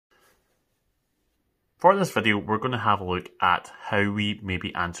For this video, we're going to have a look at how we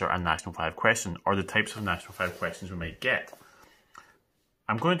maybe answer a National 5 question, or the types of National 5 questions we might get.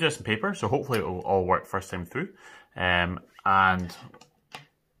 I'm going to do this in paper, so hopefully it will all work first time through, and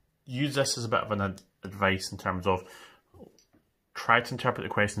use this as a bit of an advice in terms of try to interpret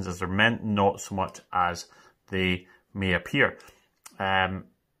the questions as they're meant, not so much as they may appear. And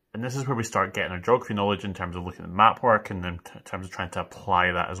this is where we start getting our geography knowledge in terms of looking at map work and in terms of trying to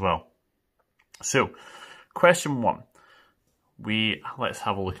apply that as well. So, question 1. Let's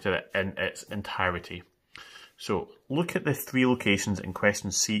have a look at it in its entirety. So, look at the 3 locations in question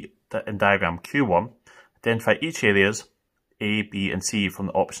C in diagram Q1. Identify each areas A, B and C from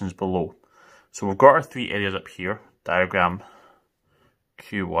the options below. So we've got our 3 areas up here. Diagram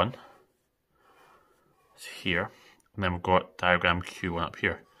Q1 is here. And then we've got diagram Q1 up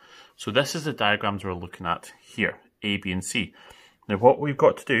here. So this is the diagrams we're looking at here, A, B and C. Now what we've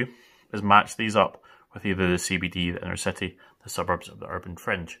got to do is match these up with either the CBD, the inner city, the suburbs, or the urban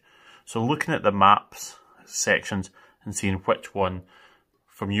fringe. So looking at the maps sections and seeing which one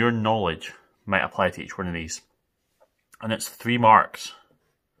from your knowledge might apply to each one of these. And it's 3 marks.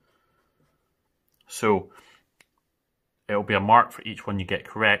 So it'll be a mark for each one you get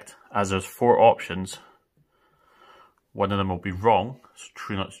correct, as there's 4 options. One of them will be wrong, so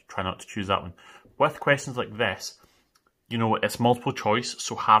try not to choose that one. With questions like this, you know, it's multiple choice,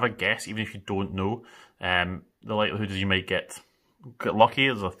 so have a guess, even if you don't know. The likelihood is you might get lucky.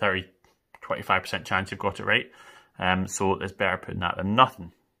 There's a 25% chance you've got it right. So it's better putting that than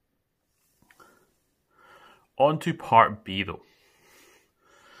nothing. On to part B though.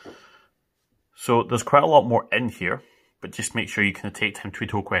 So there's quite a lot more in here, but just make sure you can take time to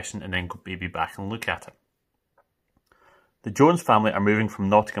read the whole question and then go maybe back and look at it. The Jones family are moving from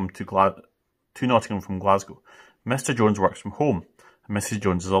Nottingham to Nottingham from Glasgow. Mr. Jones works from home, and Mrs.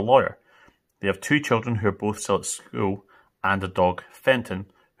 Jones is a lawyer. They have 2 children who are both still at school, and a dog, Fenton,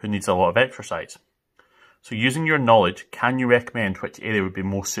 who needs a lot of exercise. So using your knowledge, can you recommend which area would be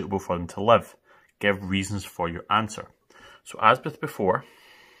most suitable for them to live? Give reasons for your answer. So as with before,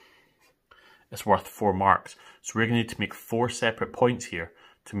 it's worth 4 marks. So we're going to need to make 4 separate points here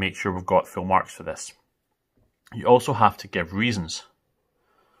to make sure we've got full marks for this. You also have to give reasons.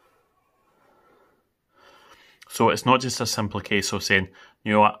 So it's not just a simple case of saying,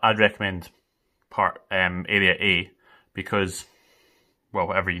 you know what, I'd recommend area A because, well,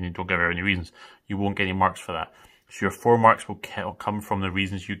 whatever you need, don't give any reasons. You won't get any marks for that. So your 4 marks will come from the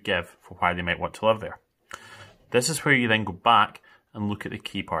reasons you give for why they might want to live there. This is where you then go back and look at the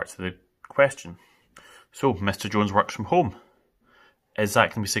key parts of the question. So, Mr. Jones works from home. Is that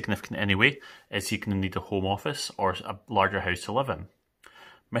going to be significant in any way? Is he going to need a home office or a larger house to live in?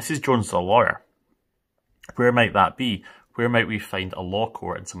 Mrs. Jones is a lawyer. Where might that be? Where might we find a law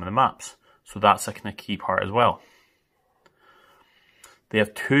court in some of the maps? So that's a kind of key part as well. They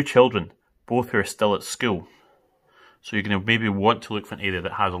have 2 children, both who are still at school. So you're going to maybe want to look for an area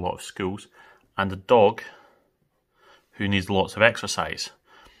that has a lot of schools, and a dog who needs lots of exercise.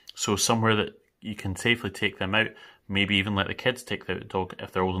 So somewhere that you can safely take them out, maybe even let the kids take the dog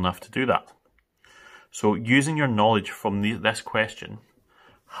if they're old enough to do that. So using your knowledge from this question,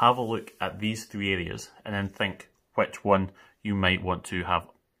 have a look at these 3 areas and then think which one you might want to have,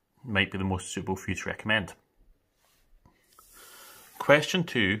 might be the most suitable for you to recommend. Question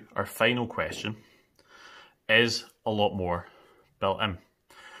 2, our final question, is a lot more built in.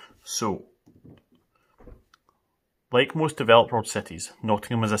 So, like most developed world cities,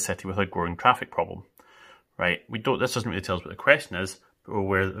 Nottingham is a city with a growing traffic problem. Right, this doesn't really tell us what the question is, but we're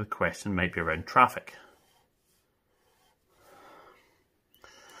aware that the question might be around traffic.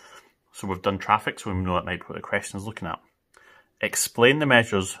 So we've done traffic, so we know that might be what the question is looking at. Explain the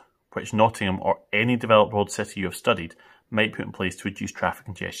measures which Nottingham or any developed world city you have studied might put in place to reduce traffic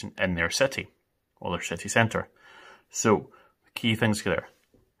congestion in their city or their city centre. So the key things here.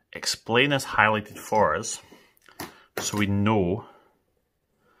 Explain is highlighted for us so we know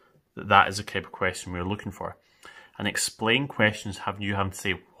that that is the type of question we're looking for. And explain questions you have to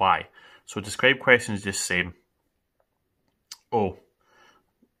say why. So describe questions just say,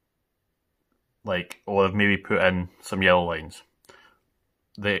 I've maybe put in some yellow lines.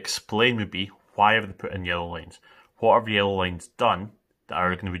 The explain would be, why have they put in yellow lines? What have yellow lines done that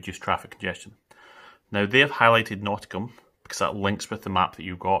are going to reduce traffic congestion? Now they have highlighted Nottingham because that links with the map that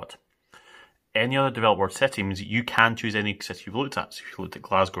you got. Any other developed world city means that you can choose any city you've looked at. So if you looked at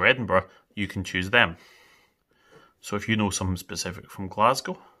Glasgow or Edinburgh, you can choose them. So if you know something specific from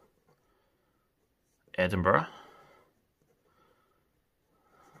Glasgow, Edinburgh,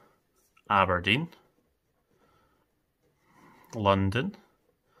 Aberdeen, London,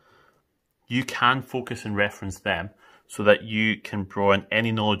 you can focus and reference them so that you can draw in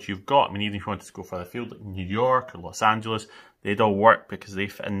any knowledge you've got. I mean, even if you wanted to go further afield, like New York or Los Angeles, they'd all work because they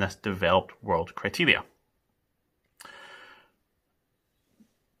fit in this developed world criteria.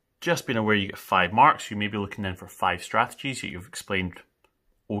 Just being aware you get 5 marks, you may be looking in for 5 strategies that you've explained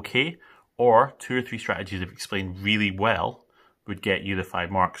okay, or 2 or 3 strategies that you've explained really well would get you the 5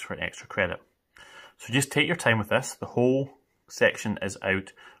 marks for an extra credit. So just take your time with this. The whole section is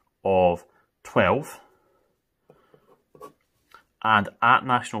out of 12. And at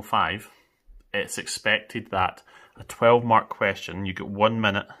National 5, it's expected that a 12-mark question, you get 1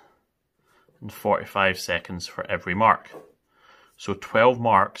 minute and 45 seconds for every mark. So 12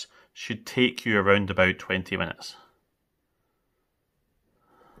 marks should take you around about 20 minutes.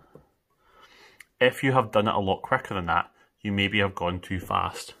 If you have done it a lot quicker than that, you maybe have gone too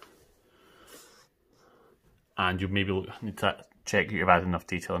fast. And you maybe need to check that you've added enough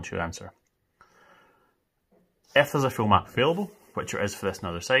detail into your answer. If there's a full map available, which there is for this and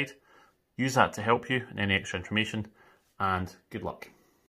other side, use that to help you in any extra information, and good luck.